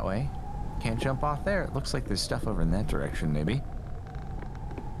 Can't go that way. Can't jump off there. It looks like there's stuff over in that direction, maybe.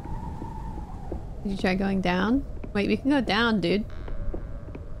 Did you try going down? Wait, we can go down, dude.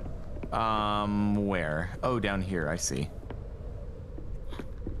 Where? Oh, down here, I see.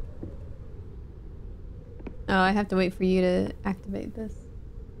 Oh, I have to wait for you to activate this.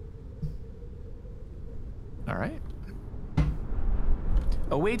 All right.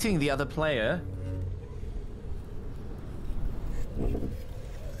 Awaiting the other player.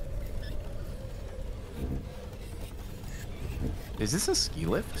 Is this a ski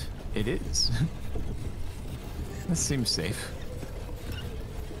lift? It is. This seems safe.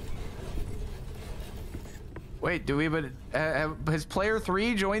 Wait, do we have a, has player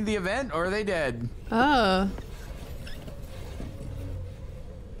 3 joined the event, or are they dead? Oh.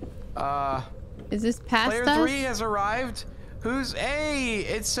 Is this past Player us? 3 has arrived. Hey,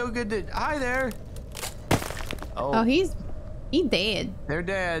 it's so good to... Hi there. Oh, he dead. They're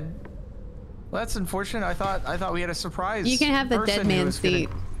dead. Well, that's unfortunate. I thought we had a surprise. You can have the dead man seat.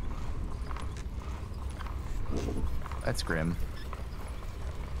 That's grim.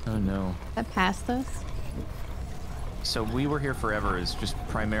 Oh no. That passed us? So we were here forever is just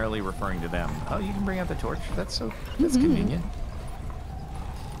primarily referring to them. Oh, you can bring out the torch. That's convenient.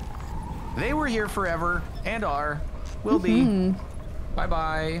 They were here forever and will be.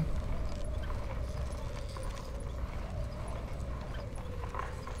 Bye-bye.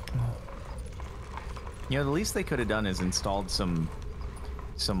 You know, the least they could have done is installed some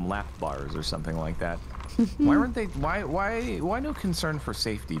lap bars or something like that. Why weren't they? Why no concern for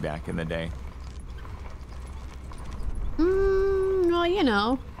safety back in the day? Well, you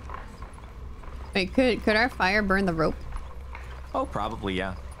know. Wait, could our fire burn the rope? Oh, probably,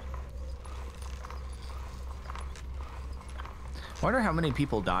 yeah. Wonder how many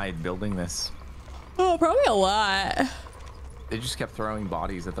people died building this. Oh, probably a lot. They just kept throwing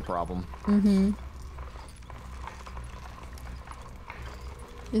bodies at the problem.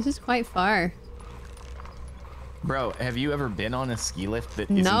 This is quite far. Bro, have you ever been on a ski lift that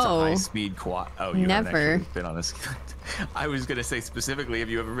isn't a high-speed quad? Oh, you never. haven't actually been on a ski lift. I was gonna say specifically, have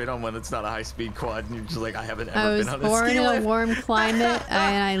you ever been on one that's not a high-speed quad? And you're just like, I haven't ever been on a ski lift. I was born in a warm climate,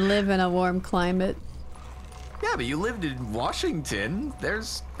 and I live in a warm climate. Yeah, but you lived in Washington.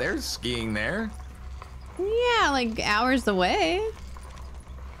 There's skiing there. Yeah, like hours away.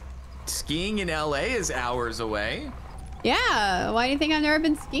 Skiing in LA is hours away. Yeah, why do you think I've never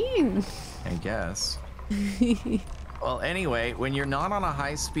been skiing? I guess. Well, anyway, when you're not on a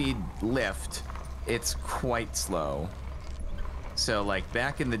high-speed lift, it's quite slow. So, like,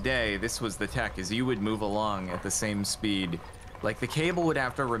 back in the day, this was the tech, is you would move along at the same speed. Like, the cable would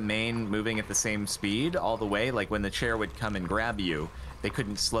have to remain moving at the same speed all the way. Like, when the chair would come and grab you, they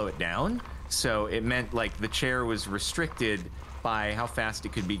couldn't slow it down. So it meant, like, the chair was restricted by how fast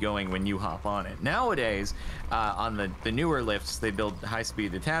it could be going when you hop on it. Nowadays, on the newer lifts, they build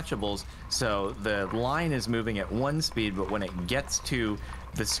high-speed detachables, so the line is moving at one speed, but when it gets to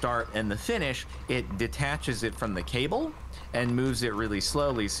the start and the finish, it detaches it from the cable and moves it really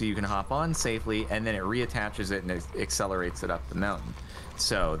slowly so you can hop on safely, and then it reattaches it and it accelerates it up the mountain.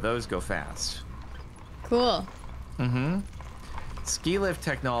 So those go fast. Cool. Ski lift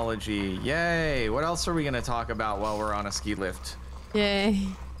technology, yay! What else are we gonna talk about while we're on a ski lift? Yay.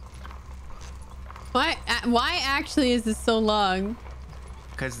 Why actually is this so long?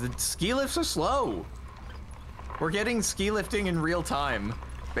 Because the ski lifts are slow. We're getting ski lifting in real time,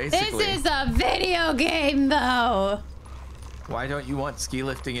 basically. This is a video game, though. Why don't you want ski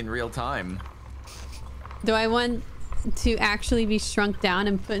lifting in real time? Do I want to actually be shrunk down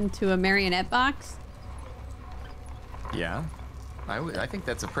and put into a marionette box? Yeah. I think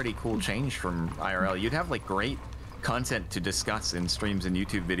that's a pretty cool change from IRL. You'd have like great content to discuss in streams and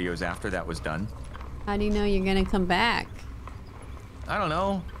YouTube videos after that was done. How do you know you're gonna come back? I don't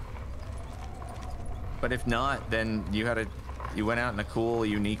know. But if not, then you went out in a cool,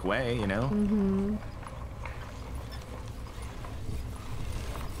 unique way, you know?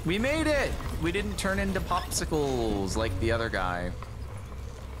 We made it! We didn't turn into popsicles like the other guy.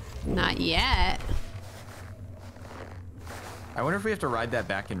 Not yet. I wonder if we have to ride that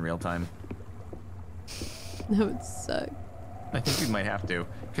back in real time. That would suck. I think we might have to.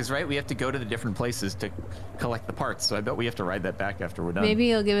 Because, right, we have to go to the different places to collect the parts, so I bet we have to ride that back after we're done. Maybe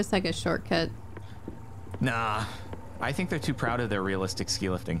he'll give us like a shortcut. Nah. I think they're too proud of their realistic ski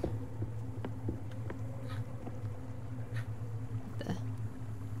lifting.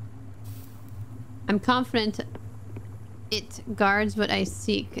 I'm confident it guards what I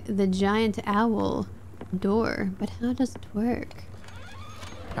seek. The giant owl door. But how does it work?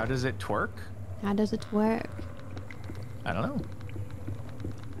 How does it twerk? How does it work? I don't know.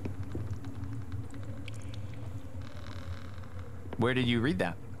 Where did you read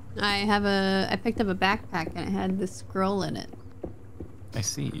that? I picked up a backpack and it had this scroll in it. I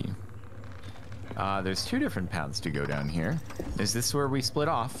see. There's two different paths to go down here. Is this where we split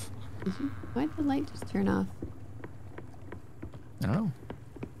off? Why did the light just turn off? I don't know.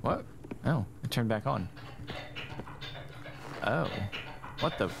 What? Oh, it turned back on. Oh.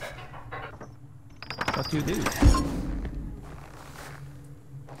 What the? What do you do?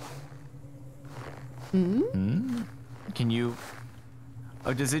 Can you...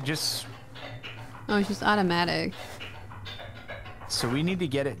 Oh, does it just... Oh, it's just automatic. So we need to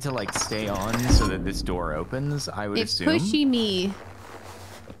get it to, like, stay on so that this door opens, I would assume. It's pushy me.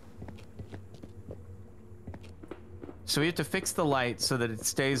 So we have to fix the light so that it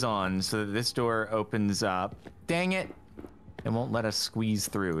stays on, so that this door opens up. Dang it. It won't let us squeeze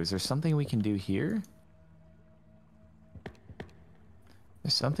through. Is there something we can do here?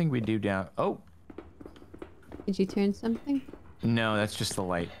 There's something we do down... Oh! Did you turn something? No, that's just the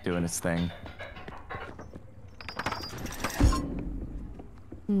light doing its thing.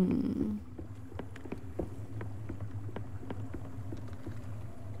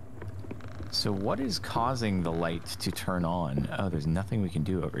 So what is causing the light to turn on? Oh, there's nothing we can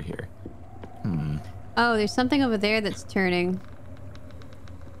do over here. Oh, there's something over there that's turning.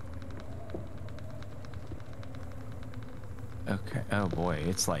 Okay. Oh boy,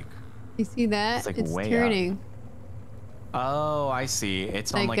 it's like... You see that? It's like It's way turning. Oh, I see.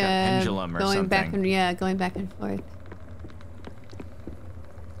 It's on like a pendulum or going something. back and yeah, going back and forth.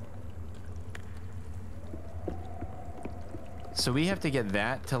 So we have to get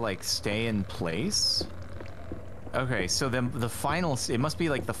that to like stay in place. Okay, so then the final, it must be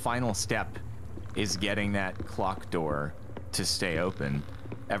like the final step is getting that clock door to stay open.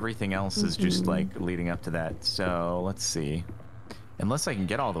 Everything else is just like leading up to that. So let's see. Unless I can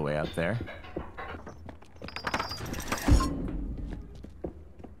get all the way up there.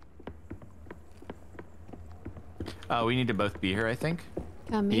 Oh, we need to both be here, I think.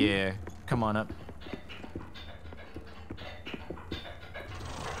 Coming. Yeah, come on up.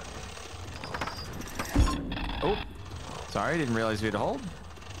 Oh, sorry, didn't realize we had to hold.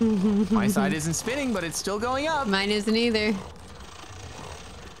 My side isn't spinning, but it's still going up. Mine isn't either.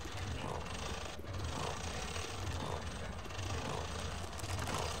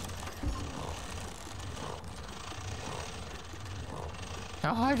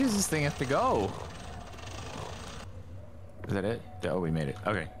 How high does this thing have to go? Is that it? Oh, we made it.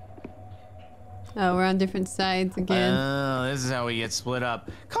 Okay. Oh, we're on different sides again. Oh, this is how we get split up.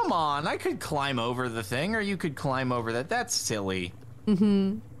 Come on, I could climb over the thing, or you could climb over that. That's silly.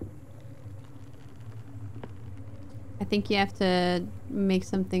 I think you have to make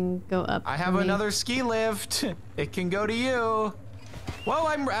something go up. I have another ski lift. It can go to you. Well,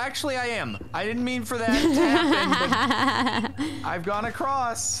 I am. I didn't mean for that to happen, but I've gone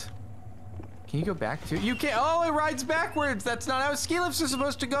across. Can you go back to? You can't. Oh, it rides backwards. That's not how ski lifts are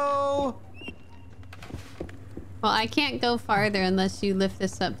supposed to go. Well, I can't go farther unless you lift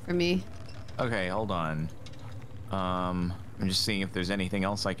this up for me. Okay, hold on. I'm just seeing if there's anything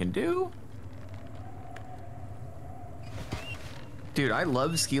else I can do. Dude, I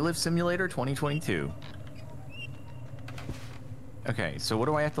love Ski Lift Simulator 2022. Okay, so what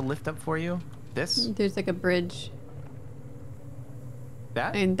do I have to lift up for you? This? There's like a bridge.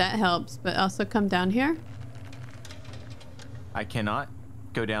 That? And that helps, but also come down here. I cannot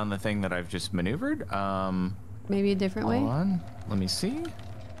go down the thing that I've just maneuvered. Maybe a different way. Hold on. Let me see.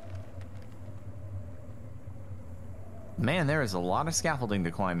 Man, there is a lot of scaffolding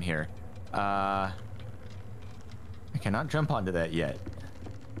to climb here. I cannot jump onto that yet.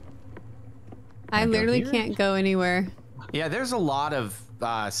 I literally can't go anywhere. Yeah, there's a lot of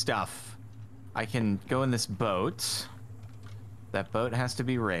stuff. I can go in this boat. That boat has to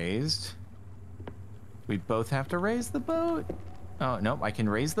be raised. We both have to raise the boat? Oh, nope, I can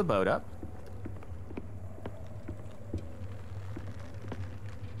raise the boat up.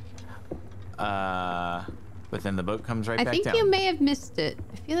 But then the boat comes right back down. I think you may have missed it.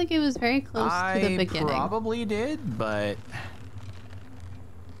 I feel like it was very close to the beginning. I probably did, but...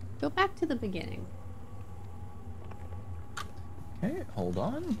 Go back to the beginning. Okay, hold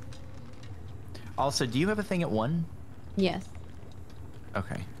on. Also, do you have a thing at 1? Yes.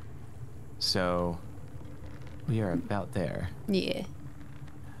 Okay. So, we are about there. Yeah.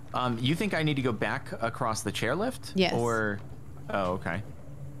 You think I need to go back across the chairlift? Yes. Or... Oh, okay.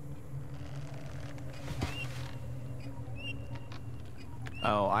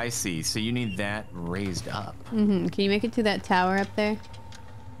 Oh, I see. So you need that raised up. Can you make it to that tower up there?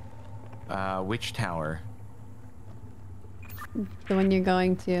 Which tower? The one you're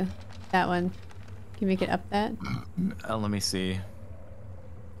going to. That one. Can you make it up that? Let me see.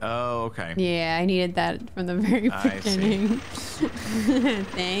 Oh, okay. Yeah, I needed that from the very beginning.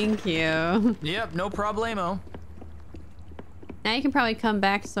 Thank you. Yep, no problemo. Now you can probably come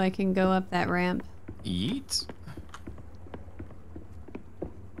back so I can go up that ramp. Yeet.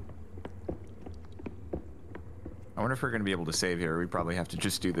 I wonder if we're going to be able to save here. We probably have to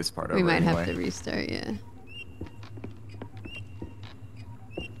just do this part over We might anyway. have to restart, yeah.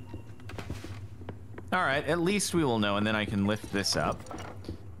 All right, at least we will know, and then I can lift this up.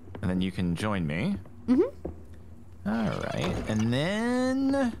 And then you can join me. All right, and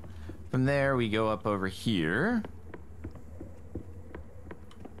then from there we go up over here.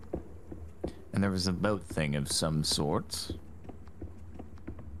 And there was a boat thing of some sort.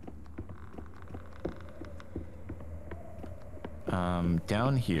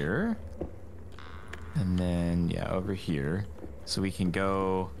 down here. And then, yeah, over here. So we can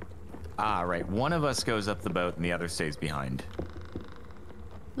go... Ah, right. One of us goes up the boat and the other stays behind.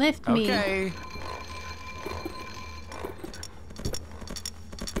 Lift me. Okay.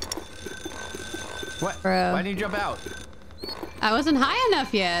 What? Bro. Why didn't you jump out? I wasn't high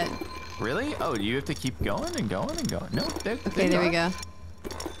enough yet. Really? Oh, you have to keep going and going and going. No, Okay, there we go.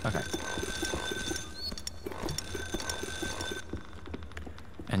 Okay.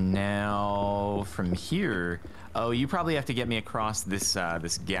 And now from here, oh, you probably have to get me across this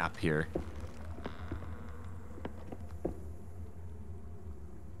this gap here.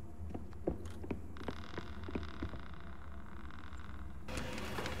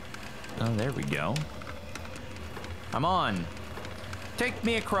 Oh, there we go. I'm on. Take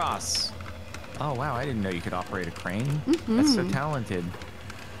me across. Oh, wow, I didn't know you could operate a crane. That's so talented.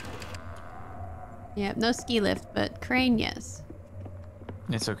 Yep, no ski lift, but crane, yes.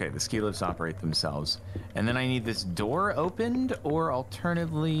 It's okay, the ski lifts operate themselves. And then I need this door opened, or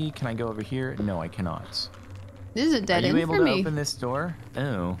alternatively, can I go over here? No, I cannot. This is a dead end for me. Are you able to open this door?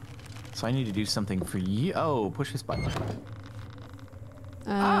 Oh, so I need to do something for you. Oh, push this button.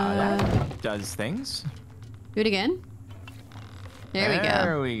 That does things. Do it again. There we go.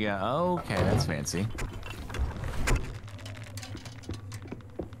 There we go. Okay, that's fancy.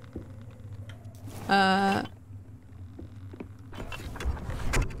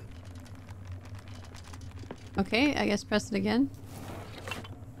 Okay, I guess press it again.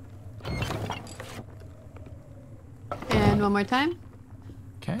 And one more time.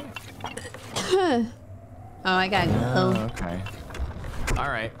 Okay. Oh, I got okay.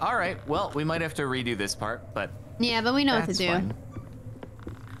 All right. Well, we might have to redo this part, but yeah, but we know what to do. Fine.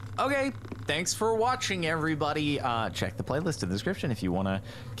 Okay, thanks for watching, everybody. Check the playlist in the description if you want to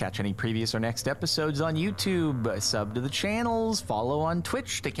catch any previous or next episodes on YouTube. Sub to the channels, follow on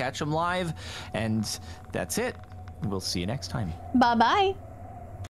Twitch to catch them live, and that's it. We'll see you next time. Bye-bye.